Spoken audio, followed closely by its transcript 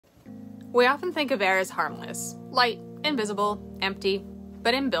We often think of air as harmless, light, invisible, empty,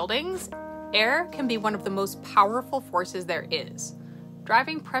 but in buildings, air can be one of the most powerful forces there is,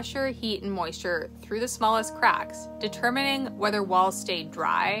 driving pressure, heat, and moisture through the smallest cracks, determining whether walls stay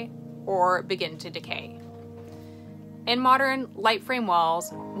dry or begin to decay. In modern light frame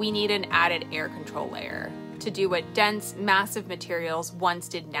walls, we need an added air control layer to do what dense, massive materials once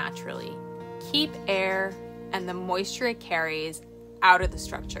did naturally: keep air and the moisture it carries out of the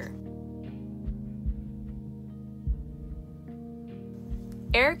structure.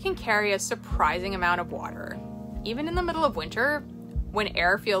 Air can carry a surprising amount of water. Even in the middle of winter, when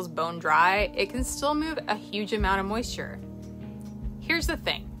air feels bone dry, it can still move a huge amount of moisture. Here's the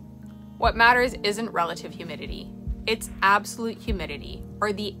thing. What matters isn't relative humidity. It's absolute humidity,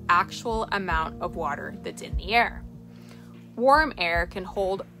 or the actual amount of water that's in the air. Warm air can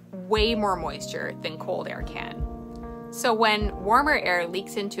hold way more moisture than cold air can. So when warmer air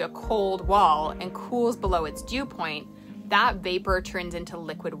leaks into a cold wall and cools below its dew point, that vapor turns into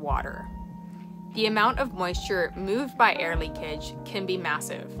liquid water. The amount of moisture moved by air leakage can be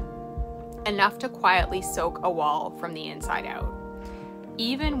massive, enough to quietly soak a wall from the inside out,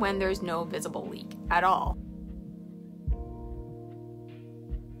 even when there's no visible leak at all.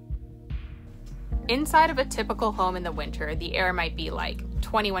 Inside of a typical home in the winter, the air might be like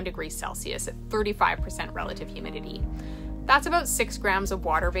 21 degrees Celsius at 35% relative humidity. That's about 6 grams of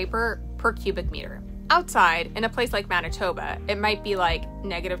water vapor per cubic meter. Outside, in a place like Manitoba, it might be like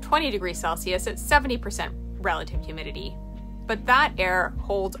negative 20 degrees Celsius at 70% relative humidity. But that air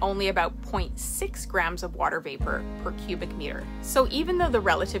holds only about 0.6 grams of water vapor per cubic meter. So even though the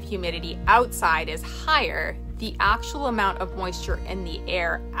relative humidity outside is higher, the actual amount of moisture in the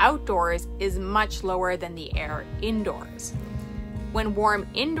air outdoors is much lower than the air indoors. When warm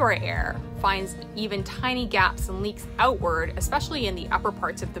indoor air finds even tiny gaps and leaks outward, especially in the upper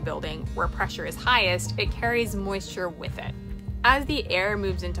parts of the building where pressure is highest, it carries moisture with it. As the air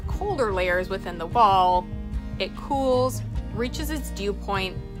moves into colder layers within the wall, it cools, reaches its dew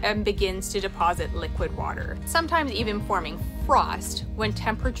point, and begins to deposit liquid water, sometimes even forming frost when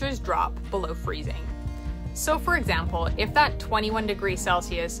temperatures drop below freezing. So for example, if that 21 degrees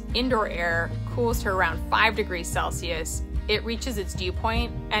Celsius indoor air cools to around 5 degrees Celsius, it reaches its dew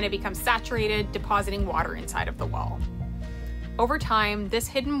point and it becomes saturated, depositing water inside of the wall. Over time, this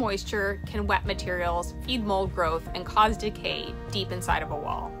hidden moisture can wet materials, feed mold growth, and cause decay deep inside of a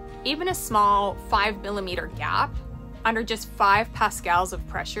wall. Even a small 5mm gap under just 5 pascals of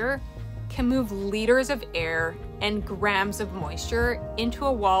pressure can move liters of air and grams of moisture into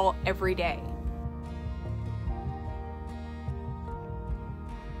a wall every day.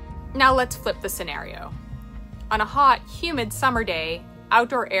 Now let's flip the scenario. On a hot, humid summer day,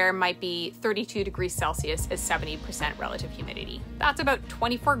 outdoor air might be 32 degrees Celsius at 70% relative humidity. That's about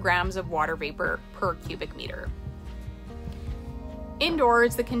 24 grams of water vapor per cubic meter.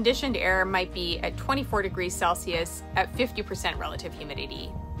 Indoors, the conditioned air might be at 24 degrees Celsius at 50% relative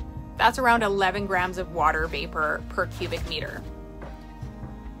humidity. That's around 11 grams of water vapor per cubic meter.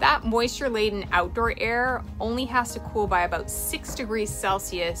 That moisture-laden outdoor air only has to cool by about 6 degrees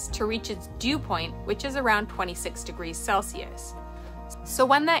Celsius to reach its dew point, which is around 26 degrees Celsius. So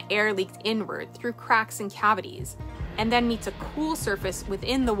when that air leaks inward through cracks and cavities, and then meets a cool surface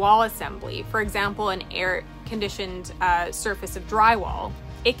within the wall assembly, for example, an air-conditioned surface of drywall,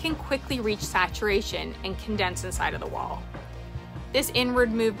 it can quickly reach saturation and condense inside of the wall. This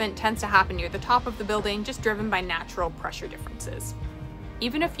inward movement tends to happen near the top of the building, just driven by natural pressure differences.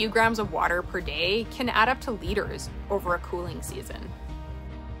 Even a few grams of water per day can add up to liters over a cooling season.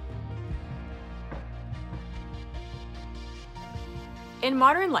 In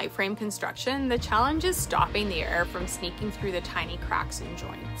modern light frame construction, the challenge is stopping the air from sneaking through the tiny cracks and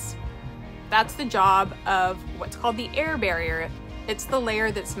joints. That's the job of what's called the air barrier. It's the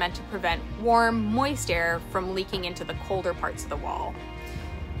layer that's meant to prevent warm, moist air from leaking into the colder parts of the wall.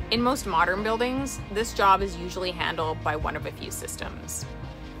 In most modern buildings, this job is usually handled by one of a few systems.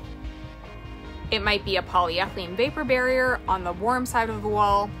 It might be a polyethylene vapor barrier on the warm side of the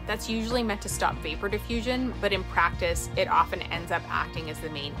wall that's usually meant to stop vapor diffusion, but in practice, it often ends up acting as the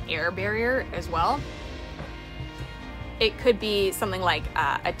main air barrier as well. It could be something like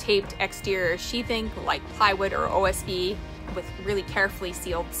a taped exterior sheathing like plywood or OSB with really carefully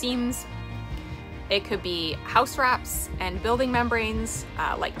sealed seams. It could be housewraps and building membranes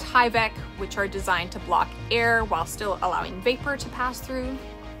like Tyvek, which are designed to block air while still allowing vapor to pass through.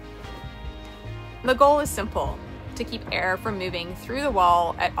 The goal is simple: to keep air from moving through the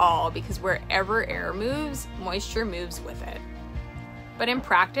wall at all, because wherever air moves, moisture moves with it. But in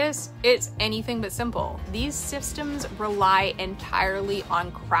practice, it's anything but simple. These systems rely entirely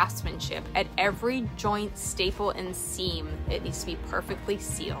on craftsmanship. At every joint, staple, and seam, it needs to be perfectly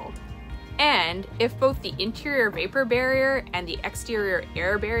sealed. And if both the interior vapor barrier and the exterior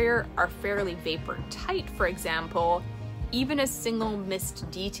air barrier are fairly vapor tight, for example, even a single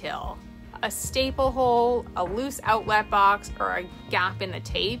missed detail, a staple hole, a loose outlet box, or a gap in the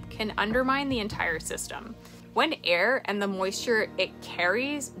tape can undermine the entire system. When air and the moisture it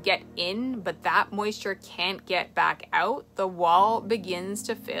carries get in, but that moisture can't get back out, the wall begins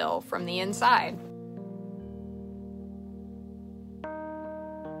to fail from the inside.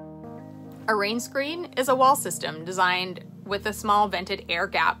 A rainscreen is a wall system designed with a small vented air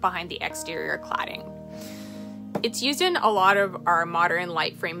gap behind the exterior cladding. It's used in a lot of our modern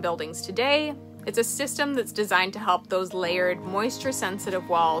light frame buildings today. It's a system that's designed to help those layered, moisture-sensitive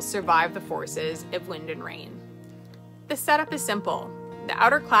walls survive the forces of wind and rain. The setup is simple. The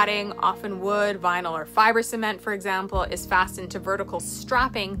outer cladding, often wood, vinyl, or fiber cement, for example, is fastened to vertical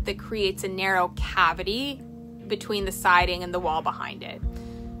strapping that creates a narrow cavity between the siding and the wall behind it.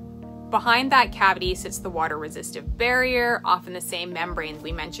 Behind that cavity sits the water-resistive barrier, often the same membrane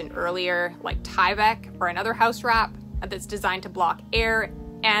we mentioned earlier, like Tyvek or another house wrap, that's designed to block air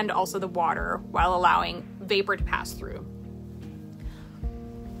and also the water while allowing vapor to pass through.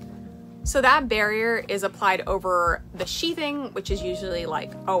 So that barrier is applied over the sheathing, which is usually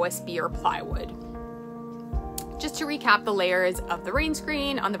like OSB or plywood. Just to recap the layers of the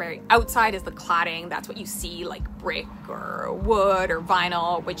rainscreen, on the very outside is the cladding. That's what you see, like brick or wood or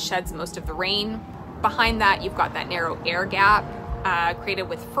vinyl, which sheds most of the rain. Behind that, you've got that narrow air gap created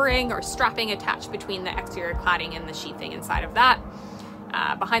with furring or strapping attached between the exterior cladding and the sheathing inside of that.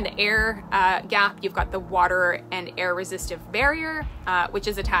 Behind the air gap, you've got the water and air resistive barrier, which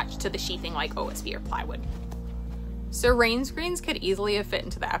is attached to the sheathing like OSB or plywood. So rainscreens could easily have fit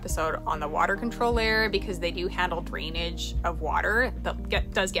into the episode on the water control layer because they do handle drainage of water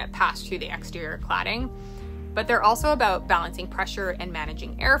that does get passed through the exterior cladding. But they're also about balancing pressure and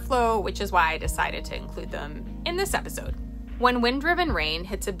managing airflow, which is why I decided to include them in this episode. When wind-driven rain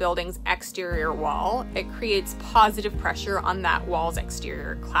hits a building's exterior wall, it creates positive pressure on that wall's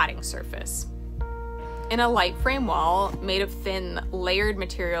exterior cladding surface. In a light frame wall made of thin, layered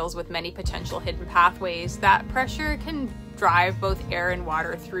materials with many potential hidden pathways, that pressure can drive both air and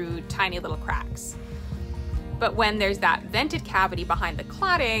water through tiny little cracks. But when there's that vented cavity behind the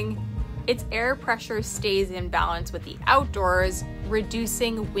cladding, its air pressure stays in balance with the outdoors,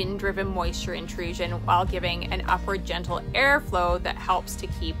 reducing wind-driven moisture intrusion while giving an upward gentle airflow that helps to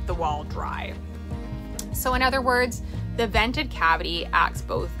keep the wall dry. So in other words, the vented cavity acts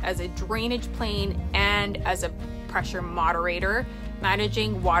both as a drainage plane and as a pressure moderator,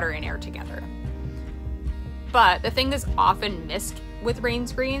 managing water and air together. But the thing that's often missed with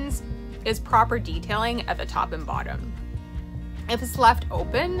rainscreens is proper detailing at the top and bottom. If it's left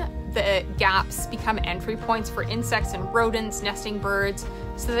open, the gaps become entry points for insects and rodents, nesting birds,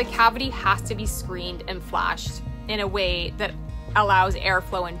 so the cavity has to be screened and flashed in a way that allows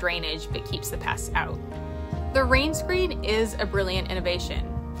airflow and drainage but keeps the pests out. The rainscreen is a brilliant innovation.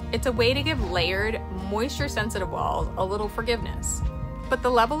 It's a way to give layered, moisture-sensitive walls a little forgiveness. But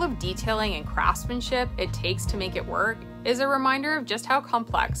the level of detailing and craftsmanship it takes to make it work is a reminder of just how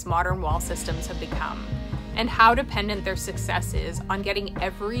complex modern wall systems have become, and how dependent their success is on getting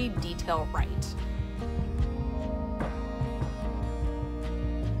every detail right.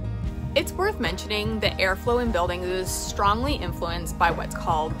 It's worth mentioning that airflow in buildings is strongly influenced by what's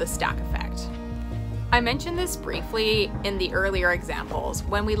called the stack effect. I mentioned this briefly in the earlier examples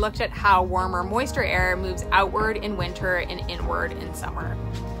when we looked at how warmer, moisture air moves outward in winter and inward in summer.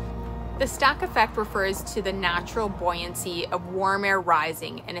 The stack effect refers to the natural buoyancy of warm air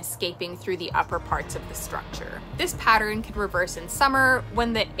rising and escaping through the upper parts of the structure. This pattern can reverse in summer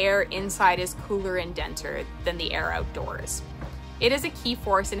when the air inside is cooler and denser than the air outdoors. It is a key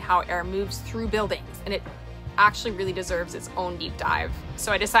force in how air moves through buildings, and it actually really deserves its own deep dive.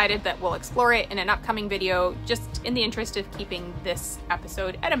 So I decided that we'll explore it in an upcoming video, just in the interest of keeping this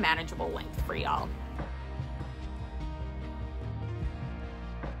episode at a manageable length for y'all.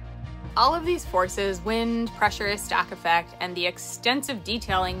 All of these forces, wind, pressure, stack effect, and the extensive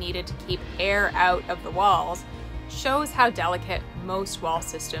detailing needed to keep air out of the walls, shows how delicate most wall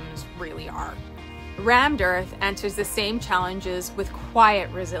systems really are. Rammed earth answers the same challenges with quiet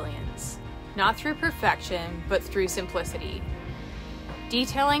resilience, not through perfection, but through simplicity.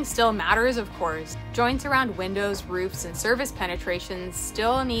 Detailing still matters, of course. Joints around windows, roofs, and surface penetrations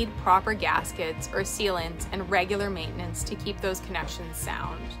still need proper gaskets or sealants and regular maintenance to keep those connections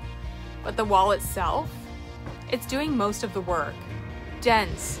sound. But the wall itself, it's doing most of the work.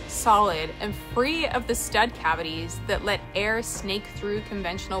 dense, solid, and free of the stud cavities that let air snake through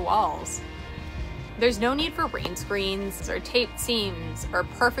conventional walls. There's no need for rain screens or taped seams or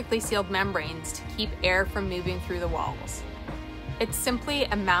perfectly sealed membranes to keep air from moving through the walls. It's simply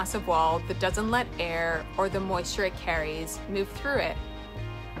a massive wall that doesn't let air or the moisture it carries move through it.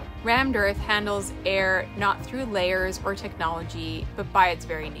 Rammed earth handles air not through layers or technology, but by its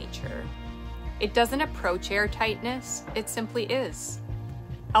very nature. It doesn't approach air tightness, it simply is.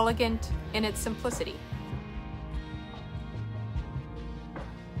 Elegant in its simplicity.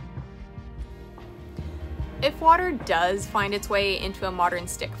 If water does find its way into a modern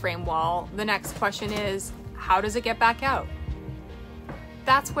stick frame wall, the next question is, how does it get back out?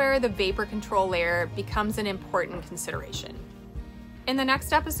 That's where the vapor control layer becomes an important consideration. In the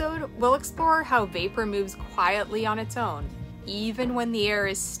next episode, we'll explore how vapor moves quietly on its own, even when the air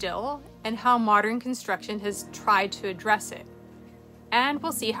is still, and how modern construction has tried to address it. And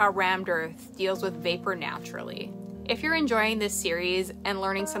we'll see how rammed earth deals with vapor naturally. If you're enjoying this series and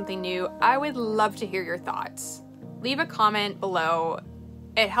learning something new, I would love to hear your thoughts. Leave a comment below.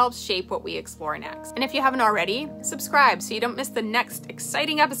 It helps shape what we explore next. And if you haven't already, subscribe so you don't miss the next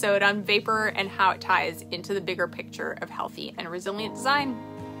exciting episode on vapor and how it ties into the bigger picture of healthy and resilient design.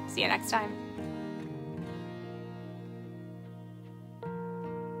 See you next time.